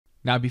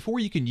Now, before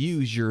you can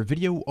use your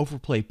Video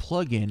Overplay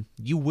plugin,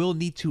 you will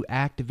need to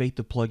activate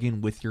the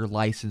plugin with your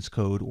license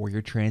code or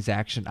your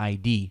transaction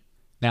ID.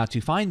 Now, to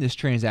find this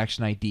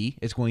transaction ID,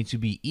 it's going to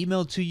be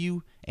emailed to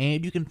you,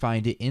 and you can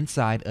find it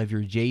inside of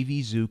your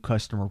JVZoo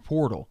customer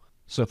portal.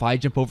 So if I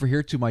jump over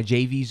here to my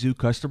JVZoo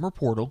customer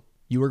portal,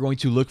 you are going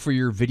to look for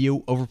your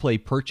Video Overplay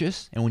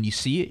purchase, and when you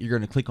see it, you're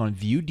going to click on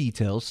View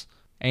Details.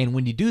 And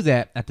when you do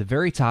that, at the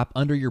very top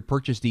under your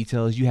purchase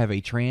details, you have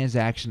a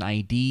transaction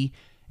ID,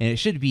 and it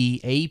should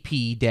be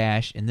AP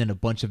dash and then a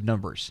bunch of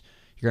numbers.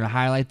 You're going to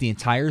highlight the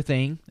entire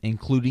thing,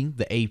 including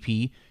the AP.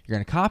 You're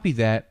going to copy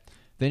that,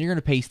 then you're going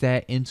to paste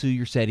that into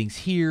your settings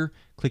here,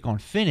 click on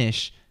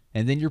Finish,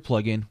 and then your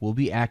plugin will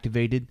be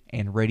activated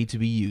and ready to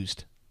be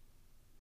used.